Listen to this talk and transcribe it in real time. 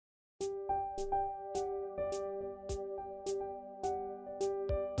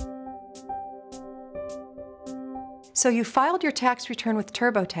So you filed your tax return with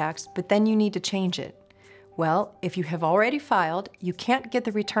TurboTax, but then you need to change it. Well, if you have already filed, you can't get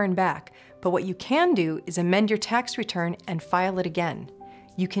the return back, but what you can do is amend your tax return and file it again.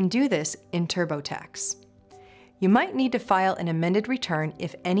 You can do this in TurboTax. You might need to file an amended return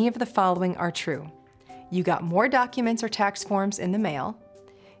if any of the following are true. You got more documents or tax forms in the mail,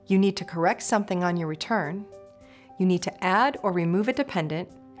 you need to correct something on your return, you need to add or remove a dependent,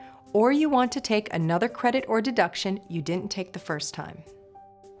 or you want to take another credit or deduction you didn't take the first time.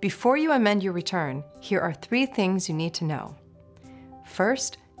 Before you amend your return, here are 3 things you need to know.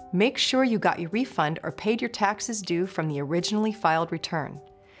 First, make sure you got your refund or paid your taxes due from the originally filed return.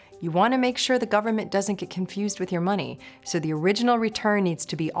 You want to make sure the government doesn't get confused with your money, so the original return needs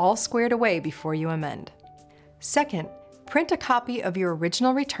to be all squared away before you amend. Second, print a copy of your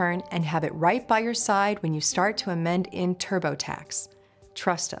original return and have it right by your side when you start to amend in TurboTax.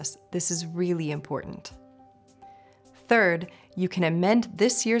 Trust us, this is really important. Third, you can amend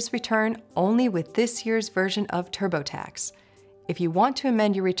this year's return only with this year's version of TurboTax. If you want to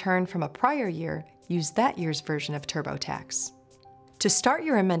amend your return from a prior year, use that year's version of TurboTax. To start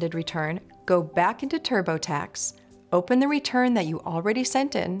your amended return, go back into TurboTax, open the return that you already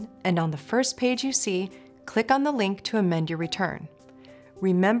sent in, and on the first page you see, click on the link to amend your return.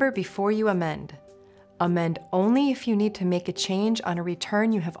 Remember before you amend only if you need to make a change on a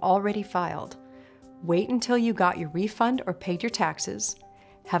return you have already filed. Wait until you got your refund or paid your taxes,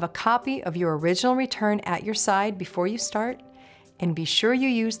 have a copy of your original return at your side before you start, and be sure you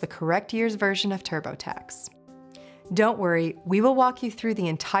use the correct year's version of TurboTax. Don't worry, we will walk you through the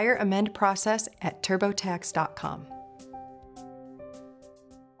entire amend process at TurboTax.com.